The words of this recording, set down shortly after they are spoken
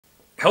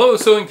Hello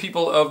sewing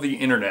people of the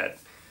internet.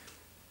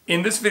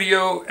 In this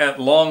video, at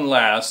long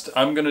last,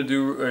 I'm going to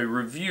do a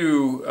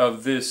review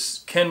of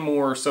this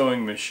Kenmore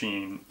sewing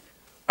machine.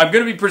 I'm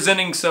going to be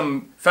presenting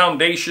some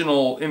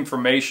foundational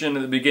information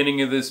at the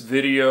beginning of this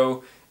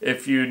video.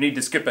 If you need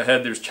to skip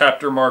ahead, there's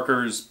chapter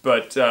markers,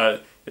 but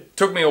it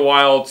took me a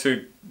while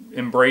to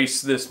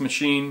embrace this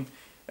machine,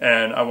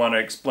 and I want to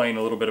explain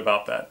a little bit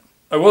about that.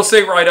 I will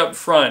say right up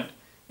front,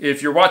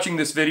 if you're watching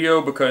this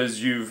video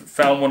because you've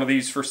found one of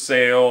these for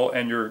sale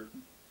and you're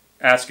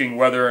asking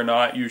whether or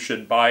not you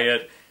should buy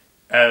it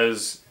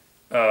as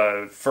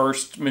a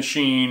first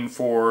machine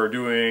for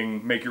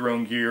doing make your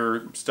own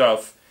gear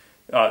stuff,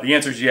 the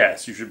answer is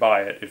yes, you should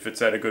buy it if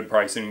it's at a good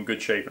price and in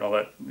good shape and all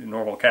that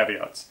normal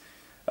caveats.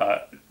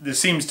 This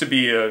seems to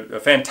be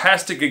a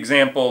fantastic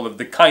example of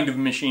the kind of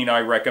machine I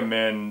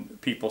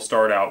recommend people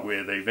start out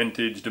with, a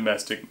vintage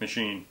domestic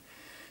machine.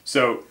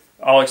 So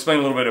I'll explain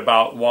a little bit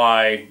about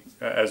why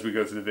as we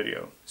go through the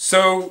video.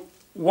 So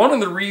one of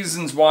the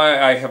reasons why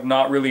I have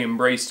not really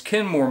embraced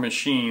Kenmore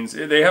machines,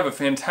 they have a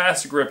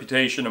fantastic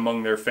reputation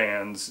among their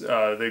fans.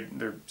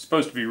 They're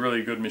supposed to be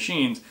really good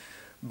machines,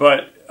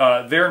 but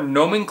their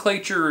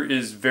nomenclature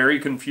is very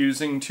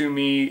confusing to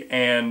me.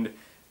 And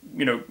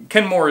you know,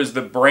 Kenmore is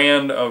the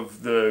brand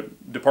of the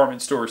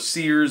department store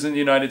Sears in the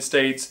United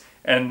States,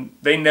 and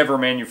they never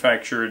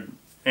manufactured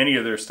any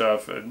of their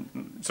stuff,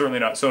 certainly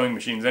not sewing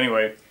machines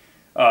anyway.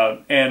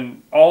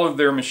 And all of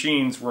their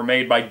machines were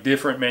made by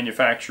different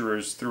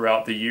manufacturers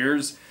throughout the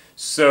years.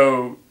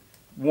 So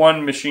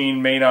one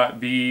machine may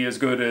not be as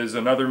good as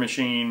another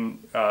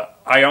machine.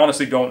 I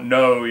honestly don't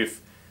know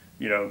if,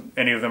 you know,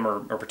 any of them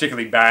are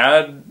particularly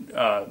bad,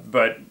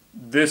 but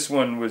this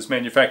one was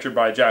manufactured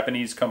by a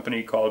Japanese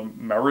company called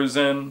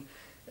Maruzen,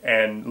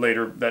 and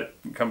later that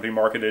company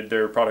marketed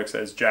their products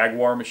as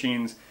Jaguar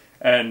machines.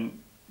 And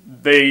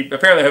they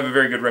apparently have a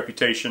very good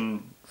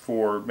reputation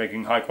for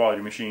making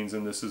high-quality machines,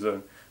 and this is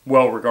a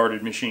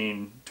well-regarded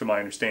machine to my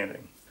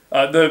understanding.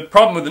 The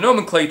problem with the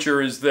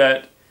nomenclature is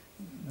that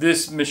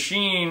this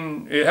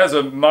machine, it has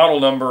a model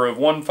number of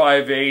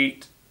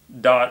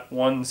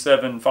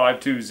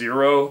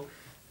 158.17520,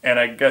 and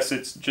I guess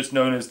it's just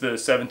known as the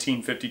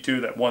 1752,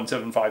 that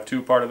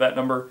 1752 part of that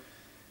number.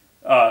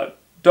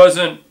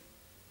 Doesn't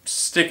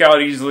stick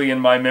out easily in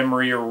my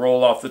memory or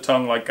roll off the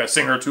tongue like a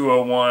Singer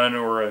 201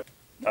 or a,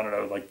 I don't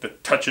know, like the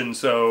Touch and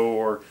Sew,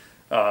 or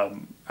I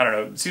don't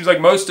know. It seems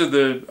like most of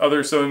the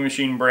other sewing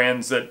machine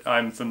brands that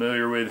I'm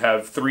familiar with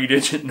have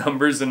 3-digit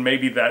numbers, and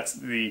maybe that's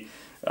the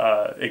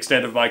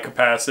extent of my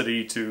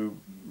capacity to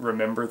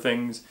remember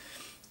things.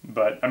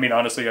 But, I mean,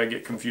 honestly, I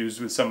get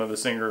confused with some of the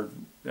Singer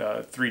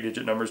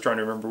 3-digit numbers trying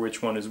to remember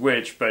which one is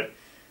which. But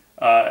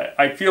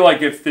I feel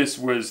like if this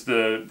was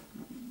the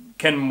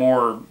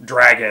Kenmore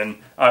Dragon,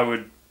 I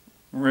would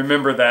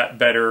remember that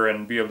better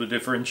and be able to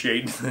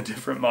differentiate the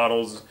different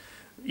models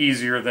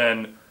easier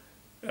than...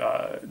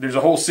 there's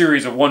a whole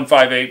series of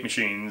 158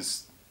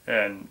 machines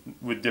and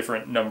with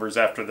different numbers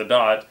after the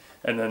dot,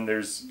 and then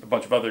there's a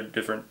bunch of other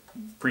different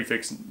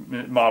prefix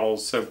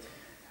models. So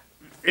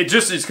it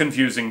just is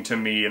confusing to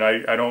me, and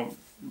I don't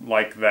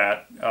like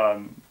that.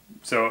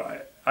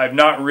 So I've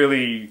not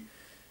really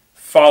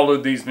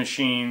followed these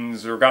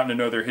machines or gotten to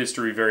know their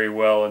history very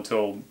well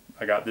until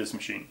I got this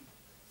machine.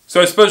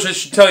 So I suppose I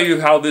should tell you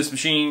how this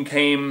machine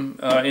came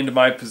into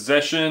my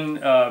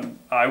possession.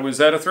 I was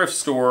at a thrift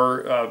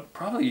store,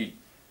 probably,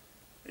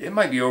 it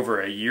might be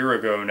over a year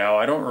ago now.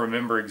 I don't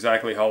remember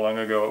exactly how long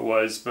ago it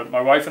was, but my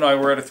wife and I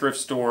were at a thrift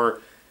store,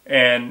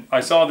 and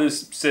I saw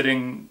this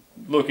sitting,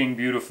 looking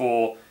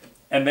beautiful,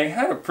 and they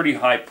had a pretty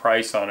high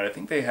price on it. I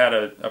think they had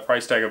a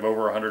price tag of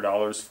over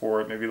 $100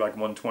 for it, maybe like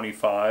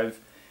 $125.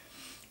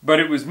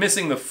 But it was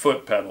missing the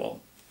foot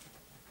pedal.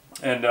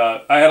 And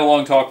I had a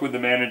long talk with the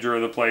manager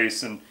of the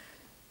place, and I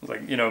was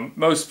like, you know,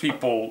 most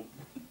people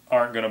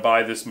aren't going to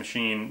buy this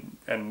machine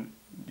and,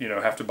 you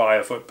know, have to buy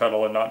a foot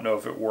pedal and not know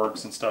if it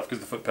works and stuff, because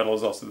the foot pedal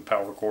is also the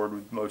power cord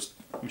with most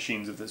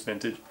machines of this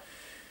vintage.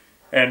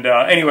 And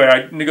anyway,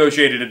 I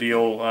negotiated a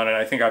deal on it.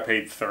 I think I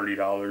paid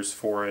 $30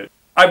 for it.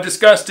 I've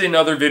discussed in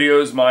other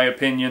videos my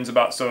opinions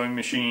about sewing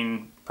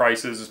machine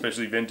prices,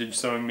 especially vintage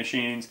sewing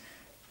machines.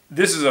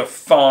 This is a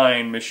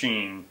fine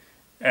machine,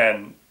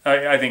 and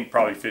I think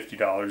probably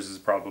 $50 is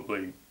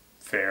probably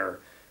fair.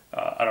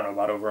 I don't know,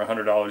 about over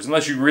 $100,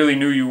 unless you really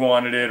knew you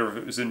wanted it or if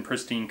it was in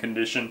pristine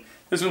condition.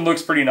 This one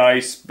looks pretty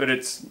nice, but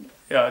it's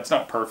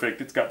not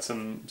perfect. It's got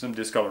some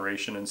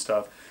discoloration and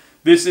stuff.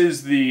 This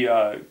is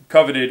the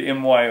coveted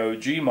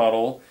MYOG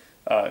model.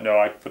 No,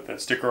 I put that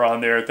sticker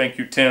on there. Thank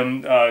you,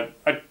 Tim.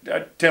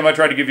 Tim, I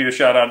tried to give you a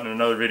shout out in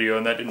another video,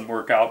 and that didn't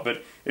work out.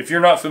 But if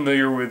you're not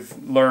familiar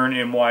with Learn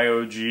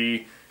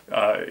MYOG,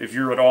 if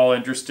you're at all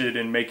interested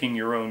in making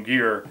your own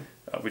gear,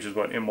 which is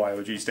what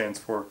MYOG stands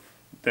for,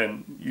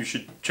 then you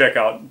should check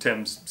out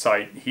Tim's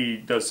site. He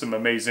does some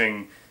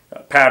amazing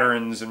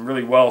patterns and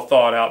really well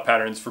thought out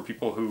patterns for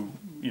people who,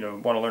 you know,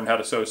 want to learn how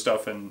to sew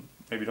stuff and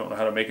maybe don't know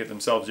how to make it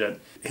themselves yet.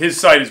 His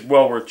site is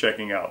well worth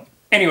checking out.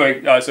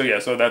 Anyway, so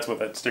that's what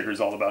that sticker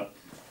is all about.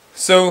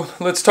 So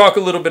let's talk a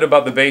little bit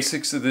about the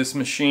basics of this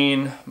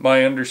machine.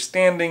 My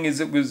understanding is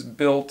it was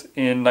built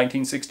in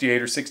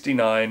 1968 or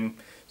 69,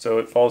 so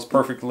it falls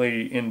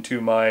perfectly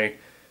into my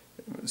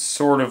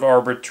sort of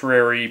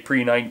arbitrary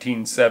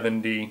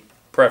pre-1970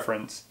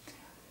 preference.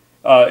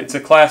 It's a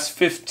class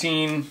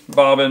 15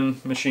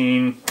 bobbin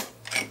machine.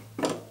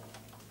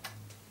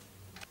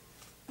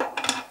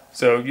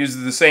 So it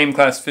uses the same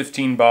class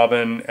 15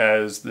 bobbin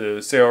as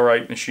the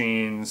Sailrite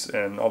machines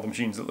and all the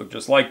machines that look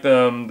just like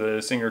them,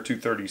 the Singer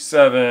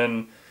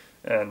 237,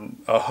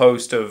 and a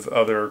host of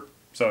other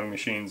sewing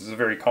machines. It's a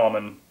very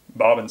common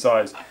bobbin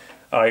size.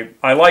 I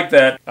like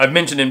that. I've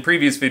mentioned in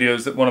previous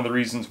videos that one of the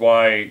reasons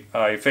why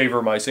I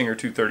favor my Singer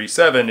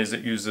 237 is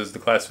it uses the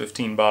class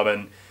 15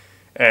 bobbin,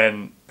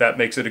 and that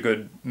makes it a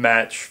good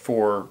match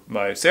for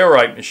my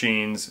Sailrite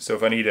machines. So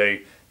if I need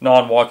a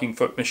non-walking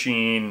foot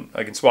machine,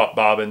 I can swap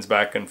bobbins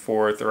back and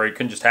forth, or I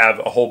can just have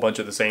a whole bunch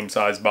of the same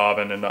size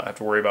bobbin and not have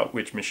to worry about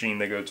which machine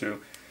they go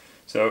to.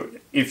 So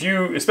if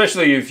you,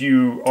 especially if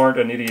you aren't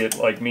an idiot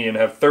like me and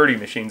have 30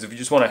 machines, if you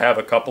just want to have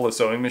a couple of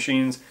sewing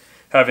machines,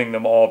 having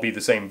them all be the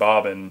same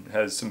bobbin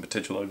has some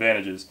potential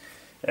advantages.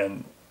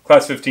 And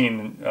class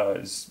 15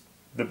 is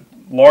the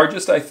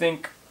largest, I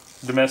think,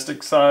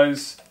 domestic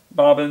size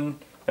bobbin,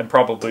 and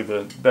probably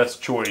the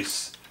best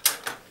choice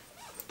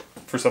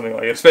for something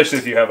like it, especially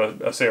if you have a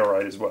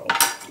Sailrite as well.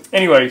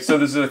 Anyway, so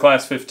this is a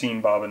class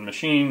 15 bobbin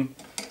machine.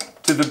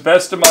 To the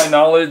best of my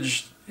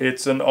knowledge,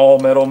 it's an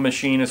all-metal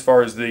machine as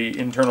far as the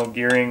internal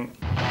gearing.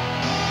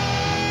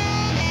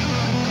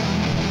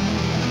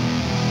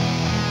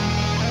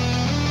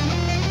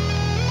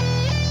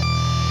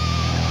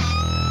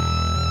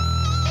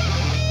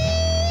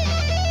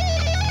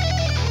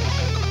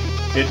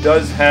 It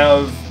does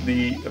have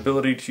the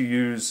ability to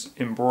use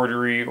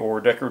embroidery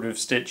or decorative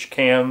stitch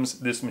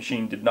cams. This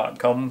machine did not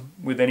come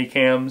with any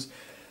cams.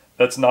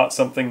 That's not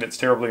something that's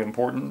terribly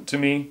important to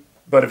me.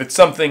 But if it's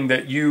something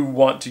that you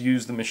want to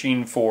use the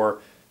machine for,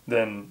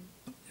 then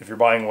if you're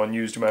buying one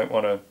used, you might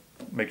want to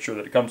make sure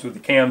that it comes with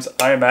the cams.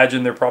 I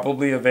imagine they're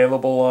probably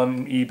available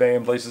on eBay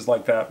and places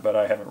like that, but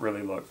I haven't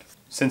really looked.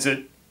 Since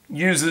it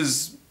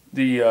uses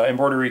the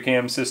embroidery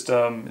cam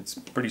system, it's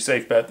a pretty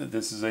safe bet that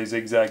this is a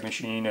zigzag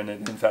machine, and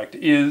it in fact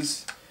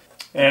is.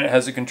 And it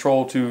has a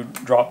control to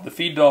drop the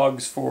feed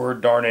dogs for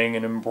darning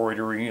and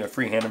embroidery,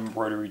 freehand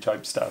embroidery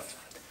type stuff.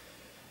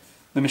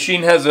 The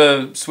machine has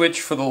a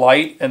switch for the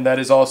light, and that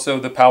is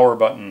also the power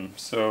button.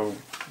 So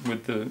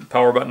with the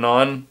power button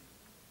on,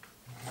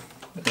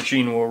 the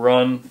machine will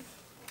run.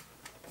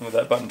 And with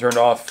that button turned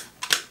off,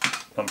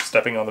 I'm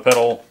stepping on the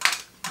pedal,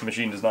 the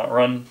machine does not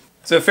run.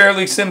 It's a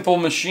fairly simple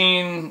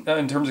machine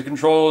in terms of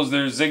controls.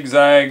 There's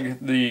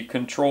zigzag, the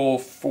control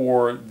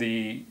for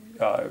the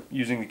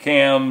using the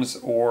cams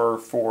or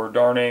for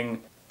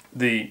darning.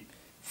 The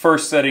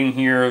first setting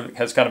here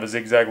has kind of a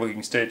zigzag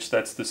looking stitch.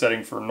 That's the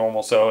setting for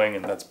normal sewing,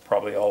 and that's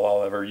probably all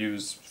I'll ever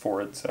use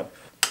for it. So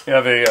you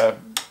have a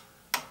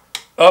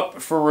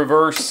up for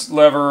reverse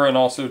lever and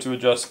also to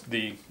adjust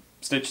the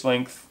stitch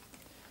length.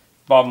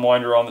 Bobbin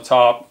winder on the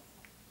top.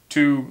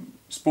 2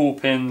 spool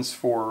pins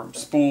for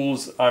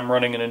spools. I'm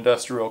running an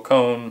industrial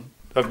cone.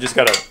 I've just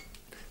got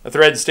a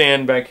thread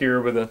stand back here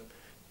with a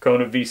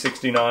cone of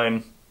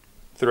V69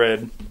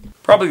 thread.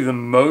 Probably the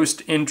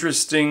most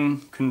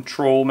interesting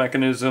control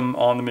mechanism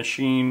on the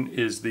machine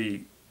is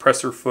the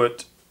presser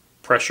foot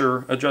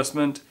pressure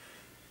adjustment.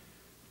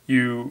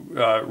 You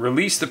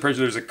release the pressure.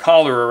 There's a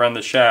collar around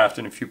the shaft,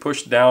 and if you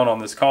push down on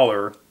this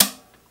collar,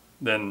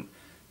 then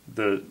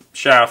the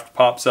shaft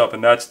pops up,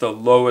 and that's the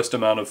lowest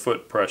amount of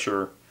foot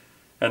pressure.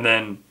 And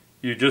then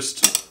you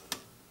just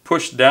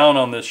push down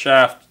on this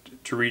shaft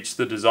to reach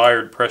the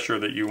desired pressure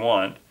that you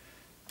want.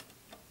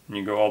 And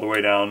you go all the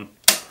way down.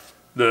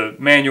 The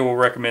manual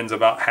recommends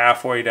about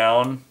halfway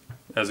down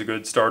as a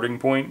good starting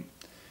point.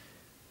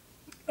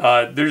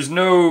 There's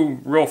no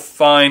real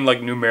fine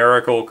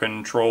numerical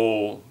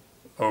control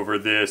over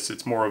this.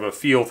 It's more of a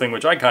feel thing,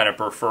 which I kind of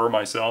prefer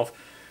myself.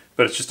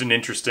 But it's just an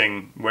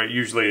interesting way.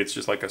 Usually it's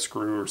just like a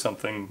screw or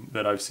something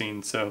that I've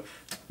seen. So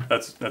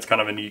that's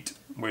kind of a neat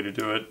way to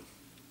do it.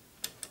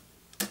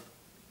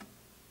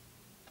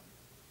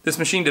 This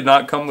machine did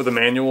not come with a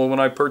manual when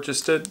I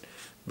purchased it,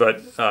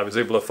 but I was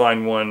able to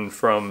find one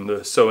from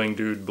the Sewing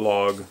Dude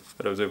blog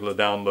that I was able to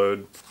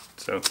download.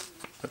 So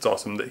that's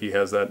awesome that he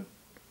has that.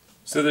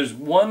 So there's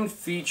one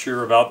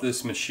feature about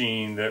this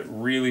machine that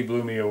really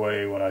blew me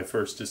away when I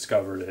first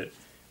discovered it,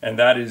 and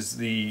that is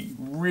the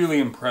really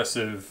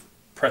impressive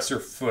presser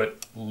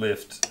foot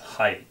lift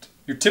height.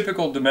 Your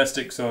typical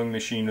domestic sewing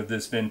machine of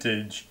this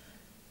vintage,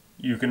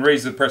 you can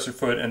raise the presser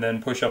foot and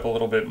then push up a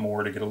little bit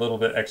more to get a little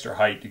bit extra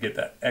height to get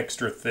that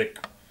extra thick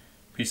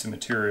piece of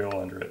material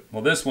under it.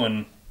 Well, this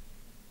one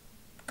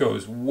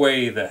goes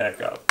way the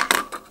heck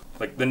up.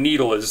 Like the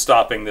needle is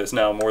stopping this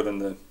now more than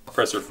the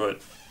presser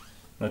foot.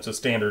 That's a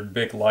standard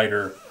Bic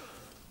lighter.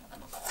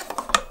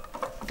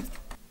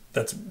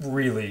 That's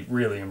really,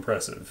 really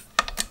impressive.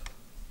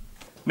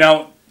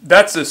 Now,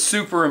 that's a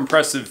super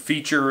impressive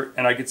feature,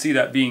 and I could see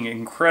that being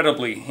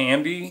incredibly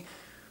handy,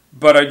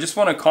 But I just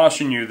want to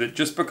caution you that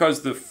just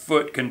because the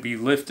foot can be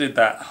lifted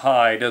that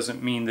high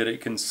doesn't mean that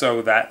it can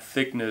sew that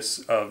thickness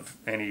of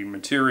any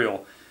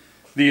material.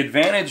 The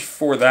advantage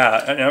for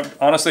that, and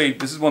honestly,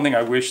 this is one thing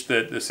I wish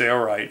that the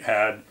Sailrite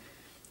had.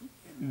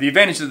 The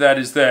advantage of that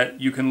is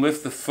that you can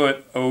lift the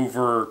foot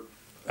over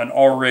an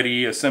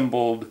already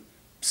assembled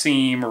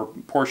seam or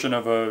portion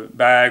of a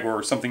bag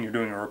or something you're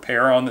doing a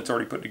repair on that's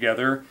already put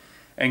together,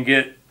 and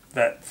get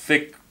that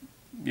thick,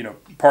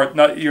 part.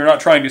 You're not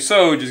trying to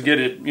sew, just get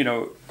it,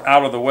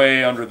 out of the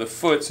way under the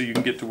foot so you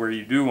can get to where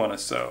you do want to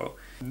sew.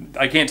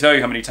 I can't tell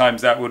you how many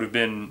times that would have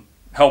been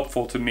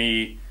helpful to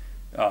me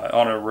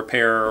on a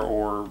repair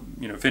or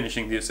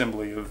finishing the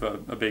assembly of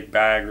a big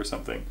bag or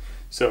something.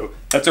 So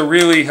that's a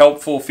really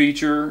helpful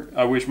feature.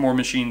 I wish more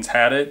machines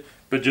had it,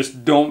 but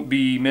just don't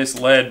be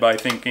misled by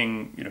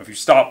thinking, if you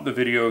stop the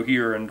video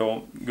here and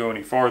don't go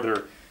any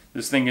farther,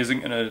 this thing isn't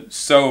going to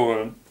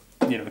sew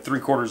a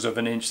 3/4 of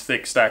an inch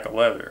thick stack of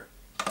leather.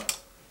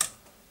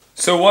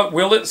 So what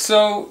will it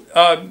sew?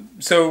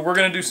 So we're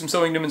going to do some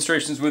sewing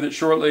demonstrations with it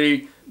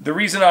shortly. The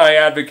reason I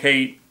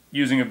advocate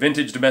using a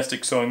vintage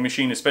domestic sewing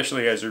machine,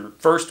 especially as your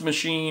first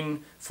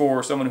machine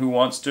for someone who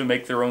wants to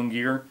make their own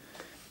gear,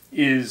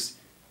 is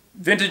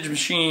vintage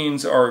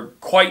machines are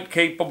quite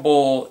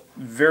capable,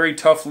 very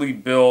toughly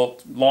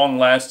built,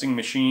 long-lasting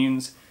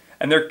machines,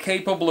 and they're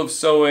capable of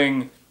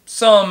sewing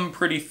some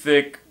pretty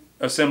thick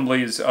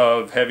assemblies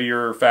of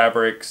heavier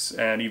fabrics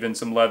and even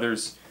some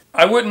leathers.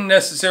 I wouldn't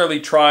necessarily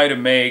try to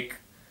make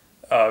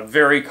a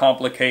very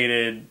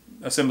complicated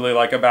assembly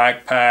like a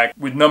backpack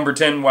with number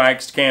 10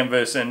 waxed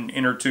canvas and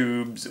inner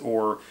tubes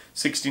or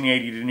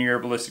 1680 denier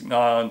ballistic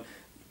nylon.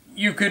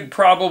 You could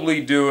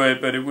probably do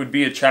it, but it would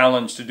be a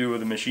challenge to do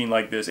with a machine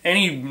like this.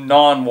 Any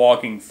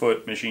non-walking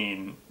foot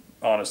machine,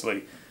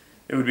 honestly,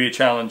 it would be a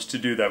challenge to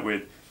do that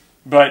with.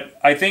 But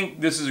I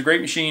think this is a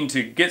great machine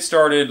to get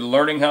started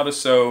learning how to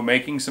sew,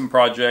 making some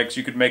projects.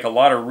 You could make a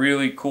lot of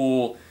really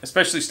cool,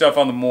 especially stuff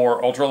on the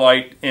more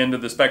ultralight end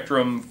of the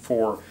spectrum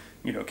for,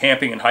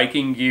 camping and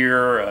hiking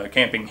gear,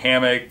 camping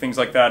hammock, things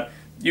like that.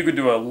 You could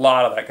do a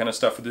lot of that kind of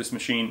stuff with this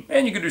machine,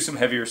 and you could do some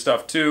heavier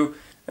stuff too.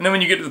 And then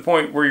when you get to the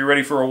point where you're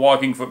ready for a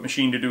walking foot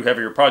machine to do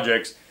heavier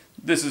projects,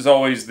 this is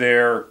always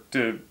there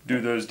to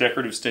do those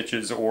decorative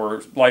stitches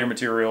or lighter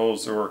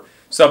materials or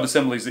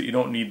sub-assemblies that you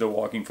don't need the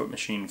walking foot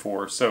machine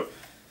for. So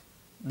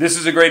this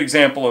is a great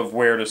example of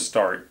where to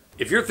start.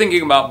 If you're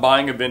thinking about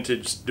buying a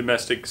vintage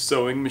domestic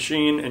sewing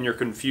machine and you're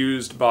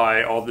confused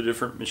by all the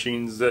different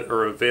machines that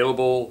are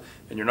available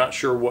and you're not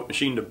sure what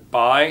machine to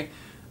buy,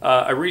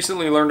 I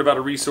recently learned about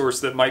a resource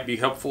that might be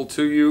helpful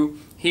to you.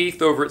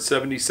 Heath over at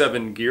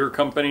 77 Gear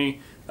Company.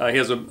 He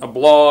has a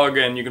blog,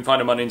 and you can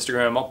find him on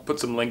Instagram. I'll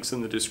put some links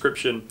in the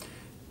description.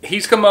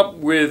 He's come up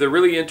with a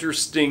really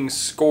interesting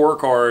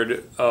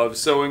scorecard of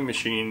sewing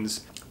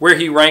machines where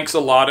he ranks a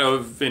lot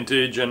of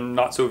vintage and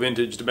not so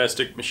vintage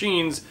domestic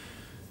machines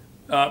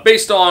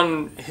based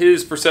on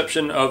his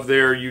perception of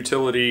their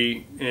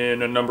utility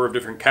in a number of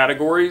different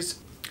categories.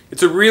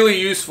 It's a really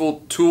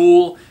useful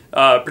tool,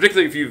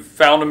 particularly if you've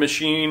found a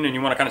machine and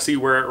you want to kind of see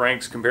where it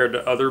ranks compared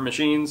to other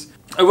machines.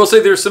 I will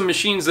say there's some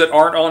machines that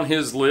aren't on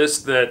his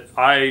list that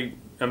I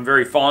am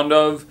very fond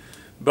of,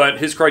 but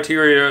his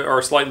criteria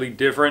are slightly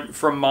different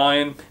from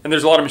mine. And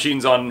there's a lot of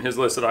machines on his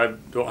list that I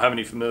don't have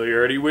any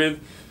familiarity with.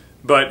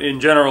 But in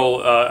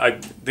general, I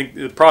think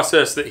the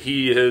process that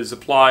he has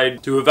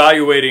applied to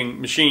evaluating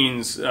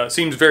machines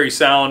seems very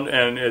sound,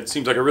 and it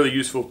seems like a really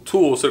useful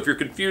tool. So if you're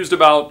confused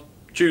about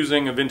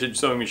choosing a vintage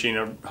sewing machine,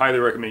 I highly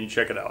recommend you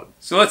check it out.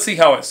 So let's see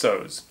how it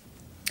sews.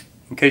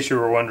 In case you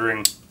were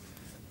wondering,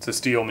 it's a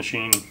steel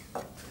machine.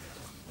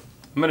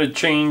 I'm going to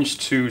change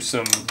to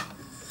some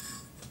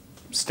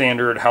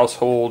standard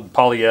household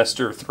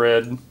polyester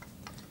thread.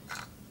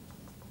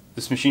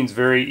 This machine's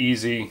very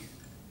easy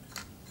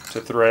to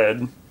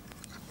thread.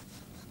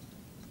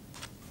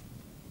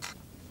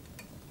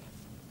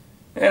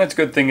 And it's a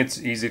good thing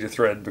it's easy to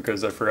thread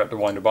because I forgot to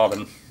wind a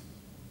bobbin.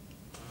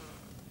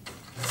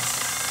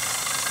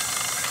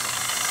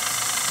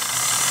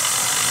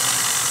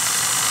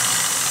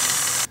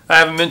 I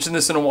haven't mentioned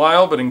this in a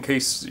while, but in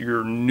case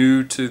you're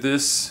new to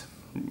this,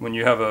 when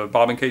you have a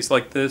bobbin case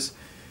like this,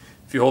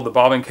 if you hold the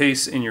bobbin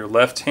case in your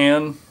left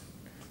hand,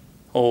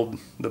 hold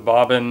the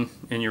bobbin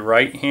in your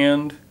right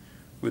hand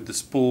with the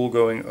spool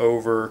going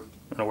over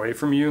and away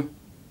from you,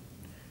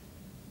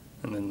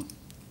 and then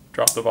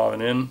drop the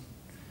bobbin in.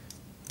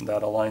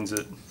 That aligns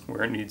it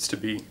where it needs to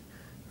be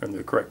in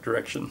the correct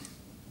direction.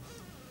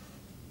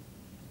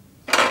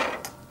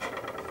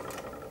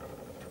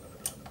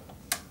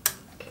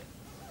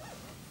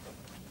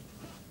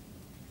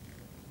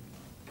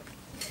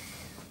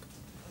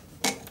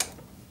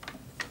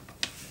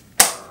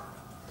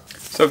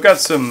 So I've got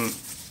some, I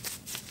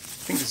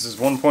think this is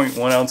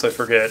 1.1 ounce, I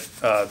forget,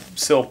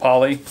 sil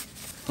poly.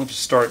 I'll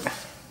just start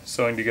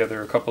sewing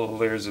together a couple of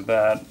layers of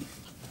that.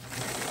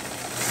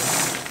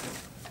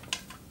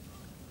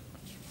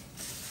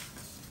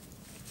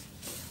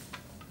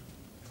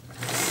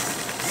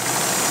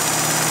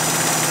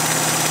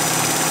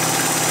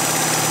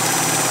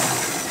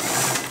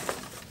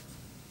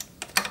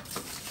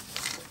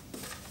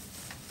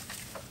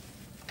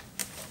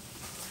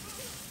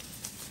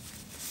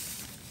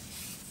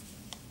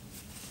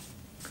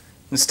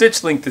 The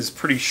stitch length is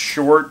pretty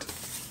short,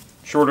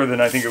 shorter than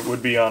I think it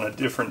would be on a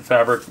different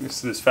fabric.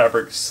 This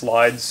fabric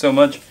slides so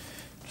much.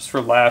 Just for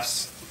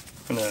laughs,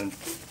 I'm going to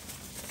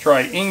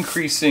try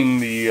increasing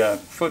the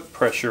foot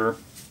pressure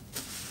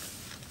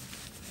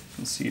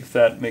and see if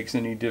that makes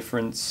any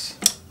difference.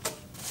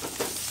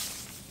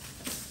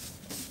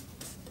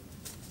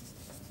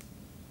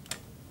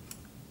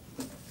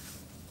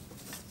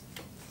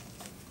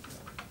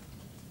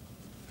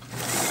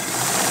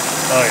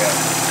 Oh yeah.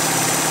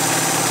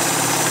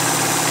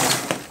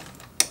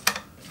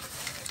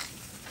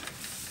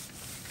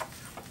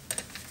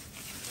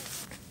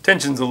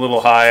 Tension's a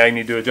little high, I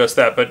need to adjust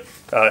that, but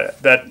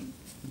that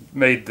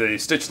made the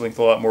stitch length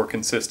a lot more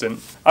consistent.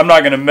 I'm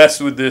not going to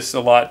mess with this a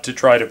lot to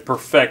try to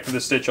perfect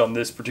the stitch on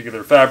this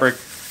particular fabric,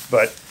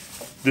 but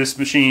this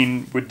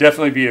machine would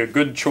definitely be a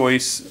good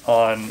choice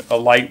on a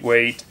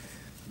lightweight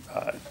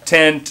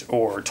tent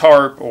or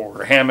tarp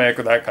or hammock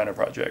or that kind of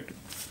project.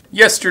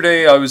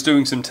 Yesterday I was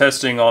doing some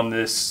testing on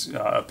this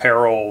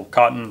apparel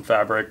cotton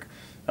fabric,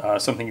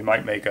 something you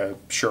might make a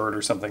shirt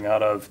or something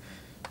out of.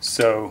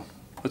 So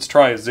let's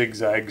try a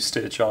zigzag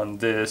stitch on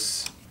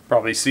this.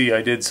 Probably see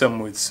I did some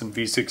with some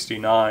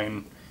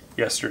V69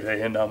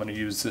 yesterday, and I'm going to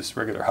use this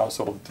regular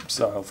household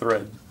style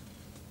thread.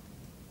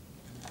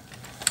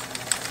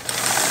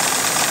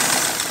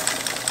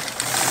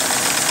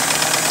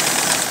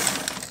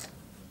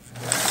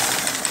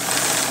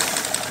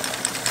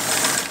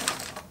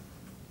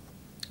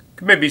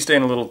 Could maybe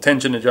stand a little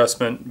tension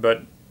adjustment,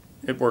 but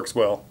it works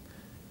well.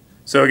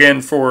 So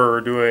again,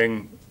 for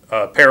doing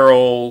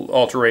apparel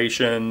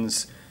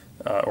alterations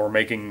or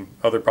making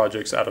other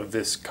projects out of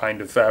this kind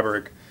of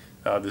fabric,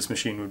 this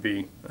machine would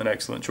be an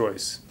excellent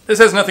choice. This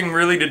has nothing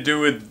really to do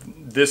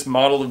with this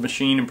model of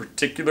machine in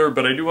particular,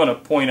 but I do want to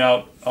point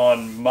out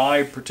on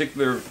my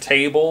particular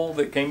table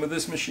that came with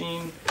this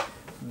machine,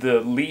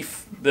 the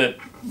leaf that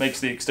makes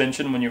the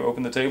extension when you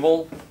open the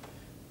table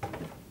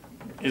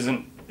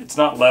it's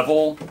not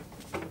level.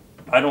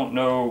 I don't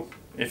know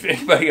if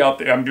anybody out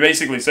there, I'm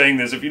basically saying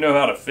this, if you know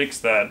how to fix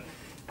that,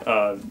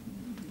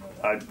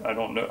 I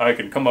don't know, I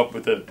can come up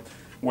with a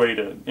way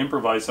to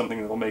improvise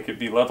something that will make it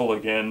be level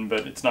again,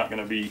 but it's not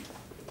going to be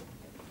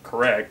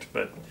correct.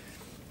 But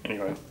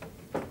anyway.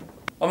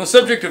 On the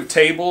subject of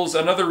tables,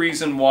 another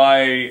reason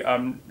why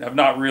I have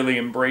not really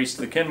embraced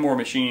the Kenmore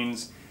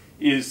machines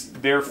is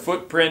their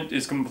footprint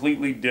is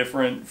completely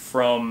different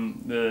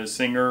from the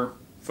Singer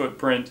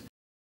footprint.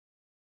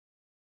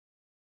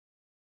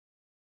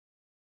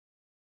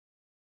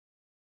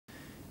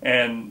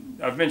 And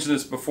I've mentioned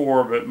this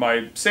before, but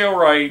my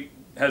Sailrite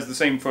has the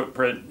same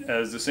footprint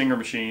as the Singer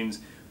machines.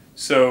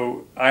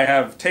 So I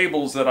have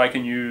tables that I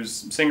can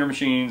use, Singer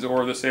machines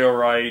or the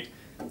Sailrite.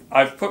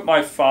 I've put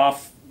my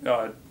FOF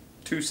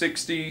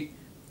 260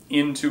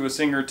 into a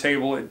Singer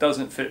table. It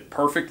doesn't fit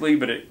perfectly,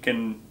 but it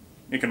can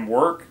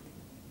work.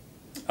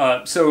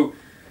 So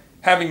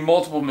having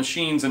multiple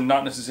machines and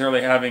not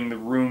necessarily having the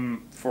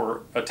room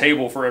for a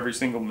table for every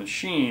single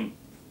machine,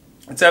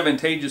 it's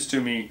advantageous to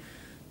me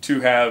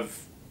to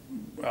have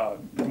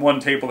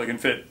one table that can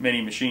fit many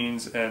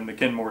machines, and the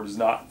Kenmore does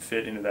not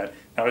fit into that.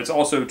 Now, it's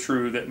also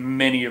true that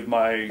many of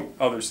my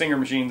other Singer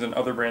machines and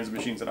other brands of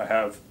machines that I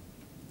have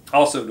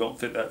also don't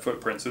fit that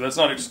footprint, so that's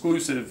not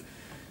exclusive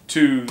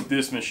to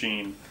this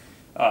machine.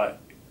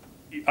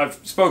 I've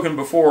spoken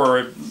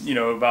before, you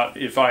know, about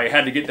if I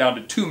had to get down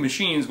to two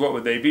machines, what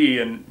would they be?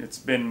 And it's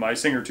been my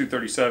Singer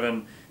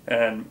 237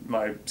 and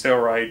my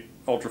Sailrite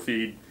Ultra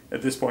Feed.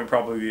 At this point,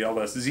 probably the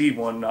LSZ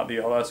one, not the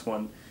LS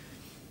one.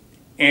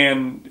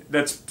 And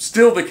that's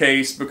still the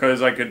case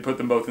because I could put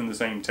them both in the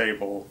same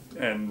table,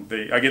 and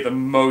I get the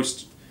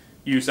most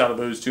use out of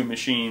those two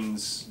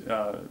machines,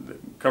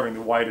 covering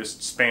the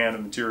widest span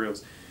of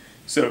materials.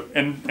 So,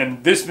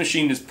 and this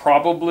machine is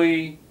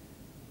probably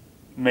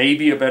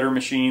maybe a better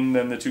machine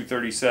than the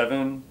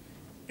 237.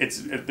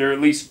 They're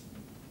at least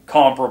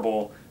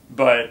comparable,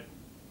 but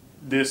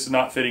this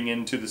not fitting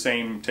into the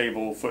same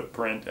table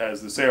footprint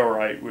as the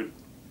Sailrite would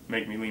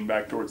make me lean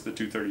back towards the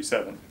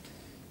 237.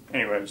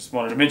 Anyway, I just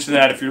wanted to mention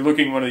that. If you're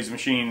looking at one of these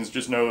machines,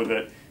 just know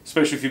that,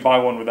 especially if you buy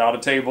one without a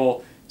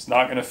table, it's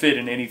not going to fit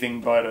in anything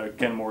but a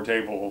Kenmore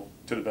table,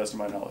 to the best of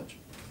my knowledge.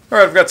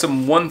 Alright, I've got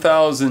some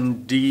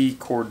 1000D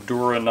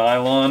Cordura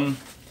nylon,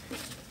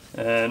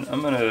 and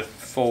I'm going to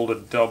fold a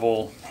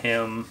double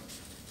hem.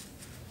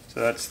 So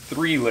that's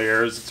 3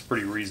 layers. It's a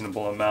pretty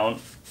reasonable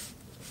amount.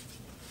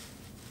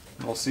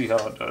 We'll see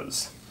how it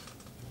does.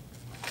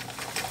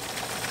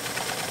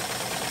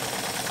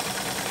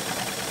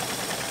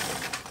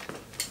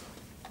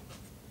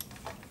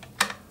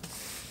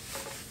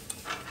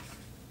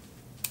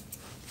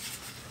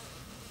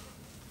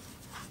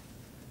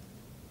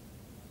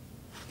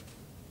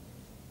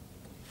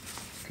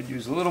 Could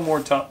use a little more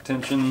top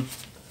tension.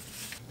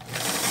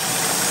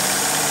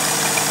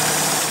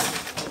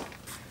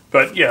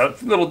 But yeah,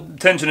 a little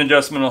tension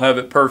adjustment will have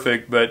it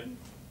perfect, but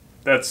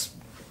that's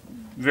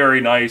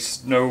very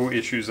nice, no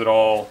issues at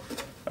all.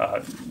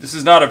 This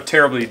is not a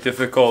terribly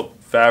difficult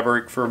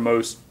fabric for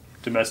most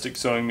domestic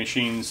sewing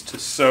machines to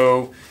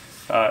sew.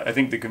 I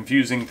think the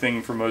confusing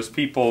thing for most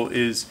people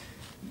is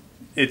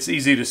it's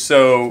easy to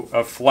sew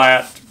a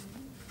flat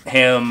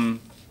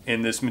hem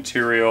in this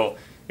material.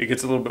 It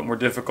gets a little bit more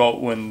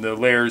difficult when the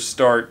layers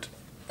start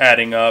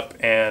adding up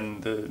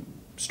and the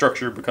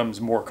structure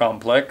becomes more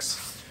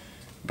complex.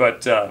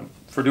 But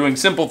for doing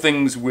simple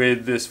things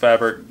with this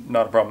fabric,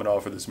 not a problem at all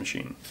for this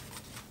machine.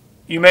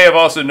 You may have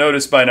also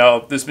noticed by now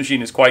this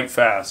machine is quite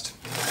fast.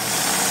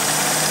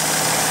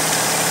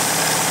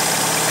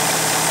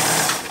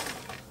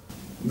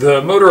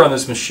 The motor on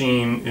this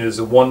machine is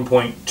a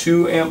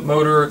 1.2 amp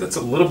motor. That's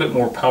a little bit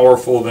more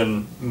powerful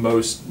than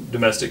most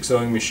domestic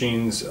sewing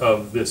machines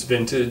of this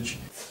vintage.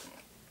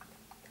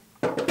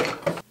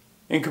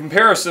 In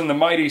comparison, the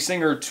Mighty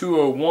Singer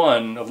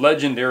 201, a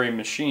legendary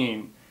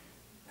machine,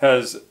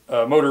 has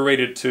a motor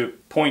rated to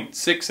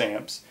 0.6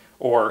 amps,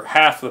 or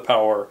half the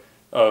power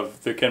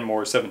of the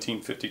Kenmore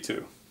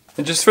 1752.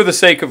 And just for the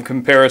sake of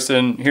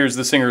comparison, here's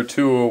the Singer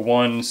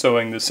 201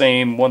 sewing the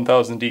same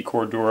 1000D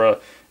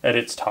Cordura at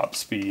its top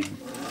speed.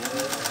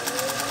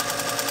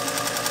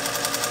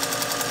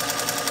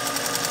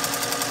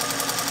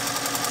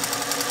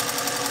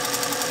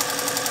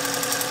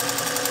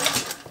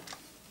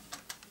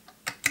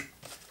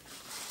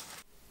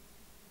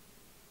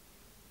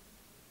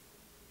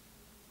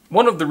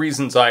 One of the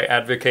reasons I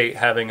advocate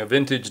having a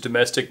vintage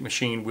domestic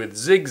machine with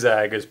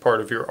zigzag as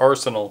part of your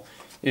arsenal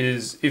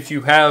is if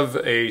you have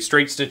a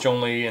straight stitch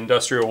only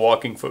industrial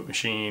walking foot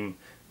machine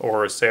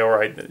or a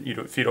Sailrite,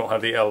 if you don't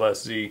have the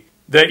LSZ,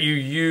 that you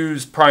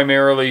use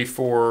primarily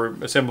for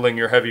assembling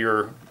your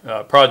heavier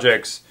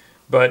projects,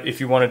 but if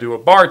you want to do a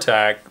bar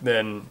tack,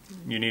 then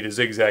you need a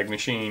zigzag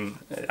machine.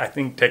 I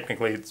think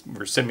technically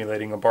we're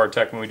simulating a bar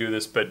tack when we do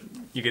this, but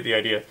you get the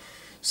idea.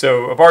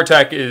 So a bar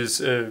tack is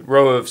a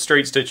row of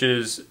straight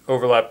stitches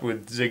overlapped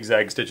with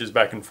zigzag stitches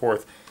back and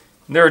forth.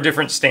 And there are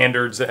different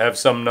standards that have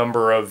some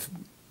number of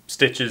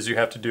stitches you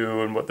have to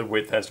do and what the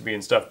width has to be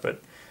and stuff,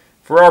 but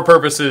for our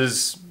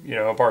purposes,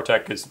 a bar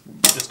tack is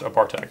just a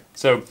bar tack.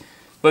 So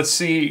let's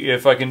see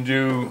if I can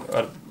do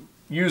a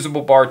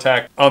usable bar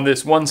tack on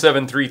this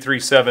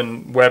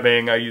 17337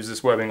 webbing. I use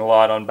this webbing a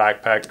lot on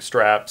backpack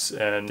straps,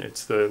 and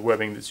it's the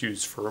webbing that's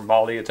used for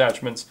MOLLE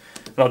attachments.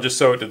 And I'll just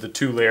sew it to the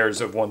 2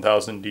 layers of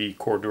 1000D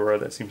Cordura.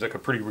 That seems like a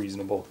pretty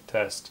reasonable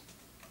test.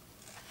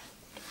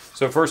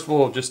 So first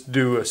we'll just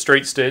do a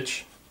straight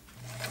stitch,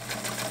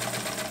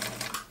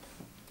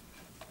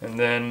 and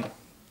then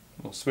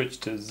we'll switch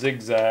to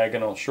zigzag,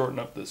 and I'll shorten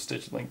up the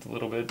stitch length a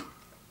little bit.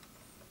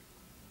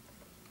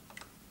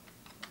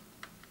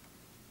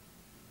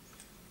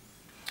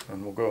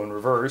 And we'll go in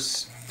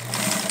reverse, and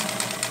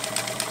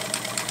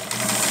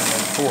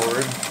then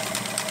forward.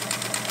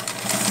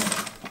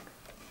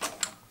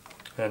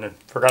 And I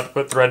forgot to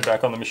put thread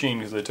back on the machine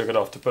because I took it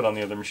off to put on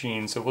the other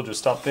machine, so we'll just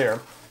stop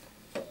there.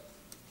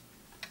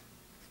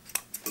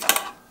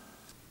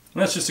 And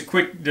that's just a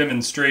quick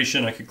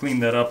demonstration. I could clean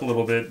that up a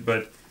little bit,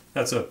 but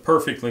that's a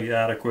perfectly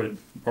adequate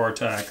bar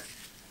tack.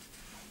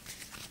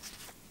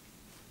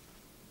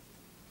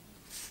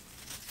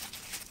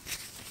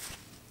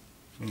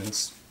 And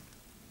it's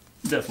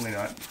definitely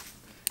not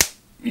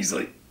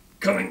easily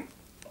coming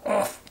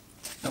off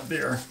up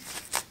there,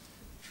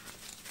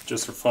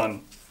 just for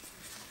fun.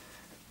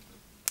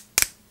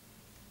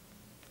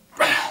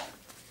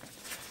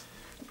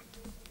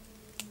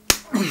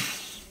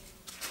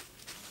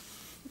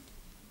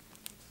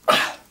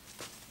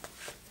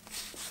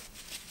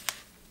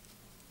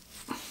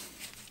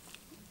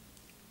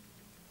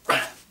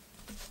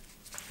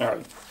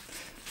 Alright,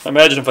 I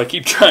imagine if I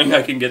keep trying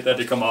I can get that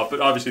to come off,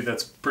 but obviously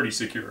that's pretty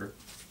secure.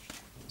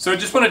 So I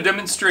just want to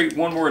demonstrate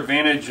one more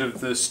advantage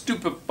of the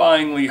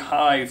stupefyingly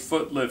high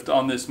foot lift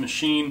on this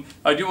machine.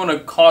 I do want to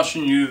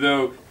caution you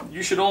though,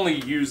 you should only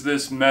use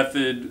this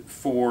method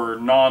for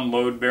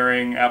non-load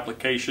bearing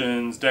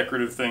applications,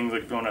 decorative things,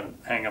 like if you want to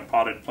hang a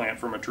potted plant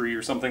from a tree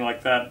or something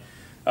like that.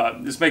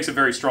 This makes a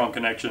very strong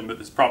connection, but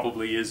this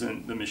probably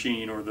isn't the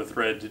machine or the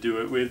thread to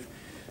do it with.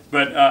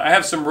 But I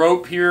have some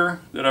rope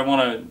here that I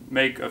want to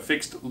make a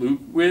fixed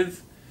loop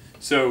with.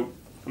 So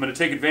I'm going to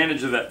take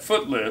advantage of that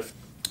foot lift.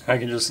 I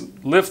can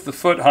just lift the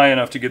foot high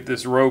enough to get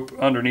this rope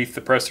underneath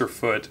the presser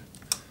foot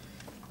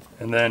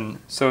and then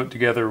sew it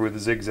together with a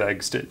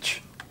zigzag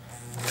stitch.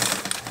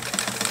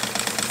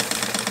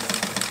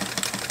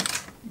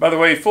 By the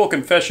way, full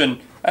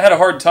confession, I had a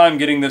hard time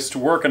getting this to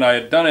work, and I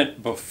had done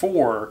it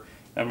before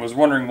and was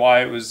wondering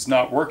why it was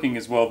not working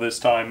as well this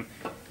time.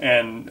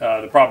 And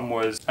the problem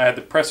was I had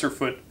the presser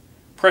foot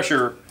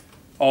pressure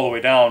all the way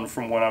down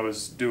from when I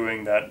was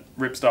doing that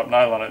ripstop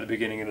nylon at the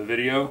beginning of the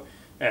video,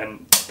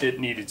 and it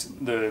needed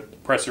the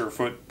presser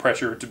foot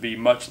pressure to be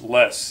much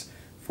less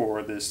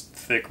for this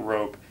thick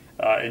rope.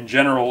 In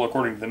general,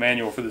 according to the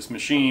manual for this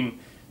machine,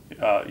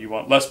 you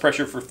want less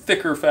pressure for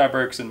thicker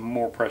fabrics and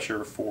more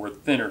pressure for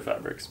thinner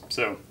fabrics.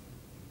 So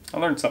I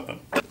learned something.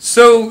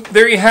 So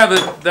there you have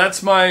it.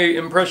 That's my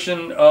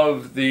impression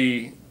of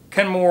the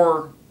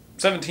Kenmore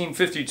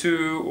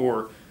 1752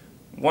 or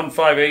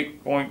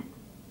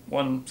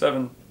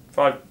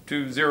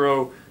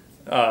 158.17520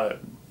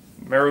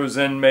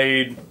 Maruzen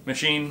made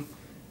machine.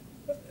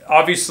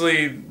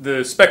 Obviously,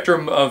 the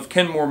spectrum of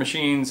Kenmore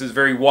machines is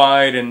very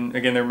wide, and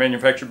again, they're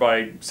manufactured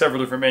by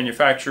several different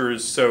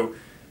manufacturers. So,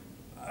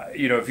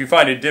 you know, if you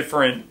find a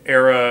different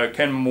era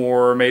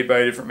Kenmore made by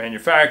a different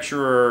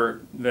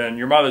manufacturer, then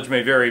your mileage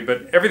may vary.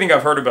 But everything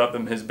I've heard about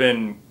them has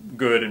been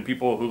good, and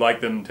people who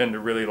like them tend to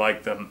really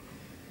like them.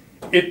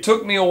 It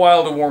took me a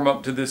while to warm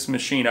up to this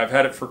machine. I've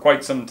had it for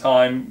quite some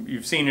time.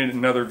 You've seen it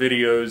in other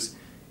videos,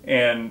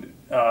 and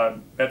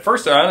at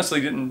first I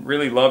honestly didn't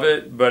really love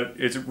it, but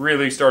it's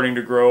really starting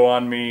to grow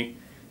on me,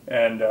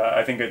 and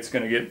I think it's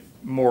going to get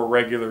more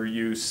regular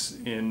use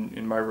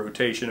in my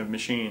rotation of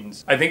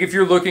machines. I think if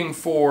you're looking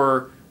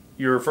for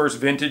your first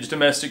vintage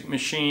domestic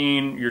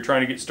machine, you're trying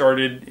to get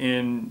started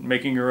in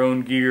making your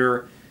own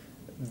gear,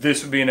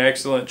 this would be an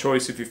excellent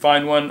choice if you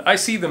find one. I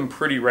see them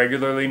pretty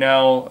regularly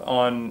now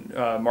on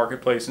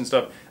Marketplace and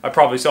stuff. I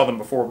probably saw them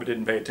before but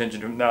didn't pay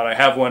attention to them. Now that I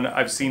have one,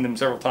 I've seen them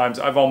several times.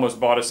 I've almost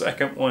bought a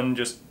second one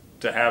just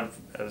to have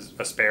as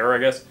a spare, I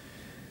guess.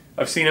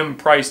 I've seen them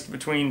priced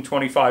between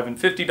 $25 and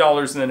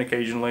 $50, and then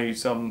occasionally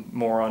some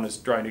moron is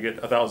trying to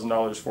get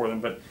 $1,000 for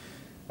them. But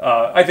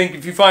I think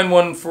if you find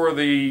one for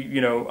the, you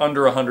know,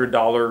 under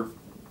 $100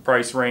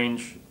 price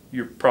range,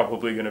 you're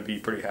probably going to be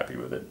pretty happy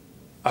with it.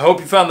 I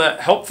hope you found that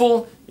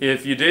helpful.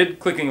 If you did,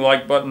 clicking the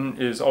like button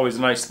is always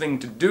a nice thing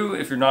to do.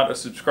 If you're not a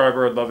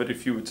subscriber, I'd love it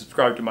if you would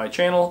subscribe to my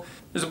channel.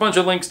 There's a bunch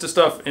of links to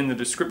stuff in the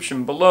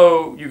description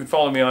below. You can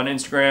follow me on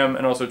Instagram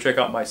and also check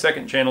out my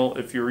second channel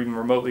if you're even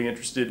remotely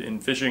interested in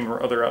fishing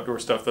or other outdoor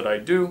stuff that I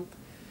do.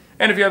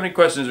 And if you have any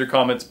questions or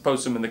comments,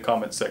 post them in the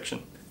comments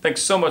section.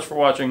 Thanks so much for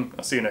watching.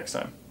 I'll see you next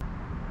time.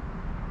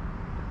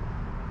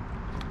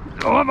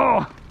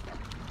 Oh,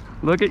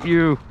 look at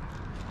you.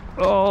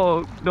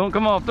 Oh, don't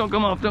come off, don't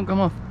come off, don't come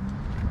off.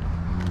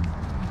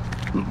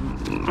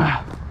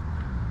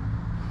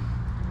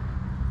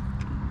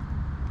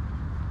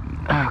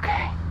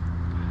 Okay.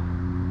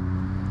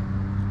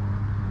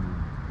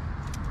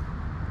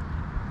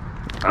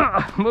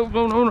 No,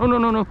 no, no, no, no,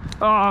 no, no.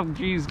 Oh,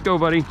 geez, go,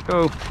 buddy,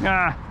 go.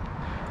 I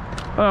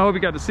hope you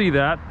got to see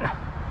that.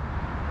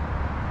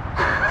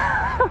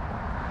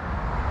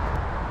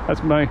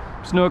 That's my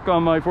snook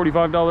on my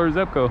 $45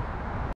 Zepco.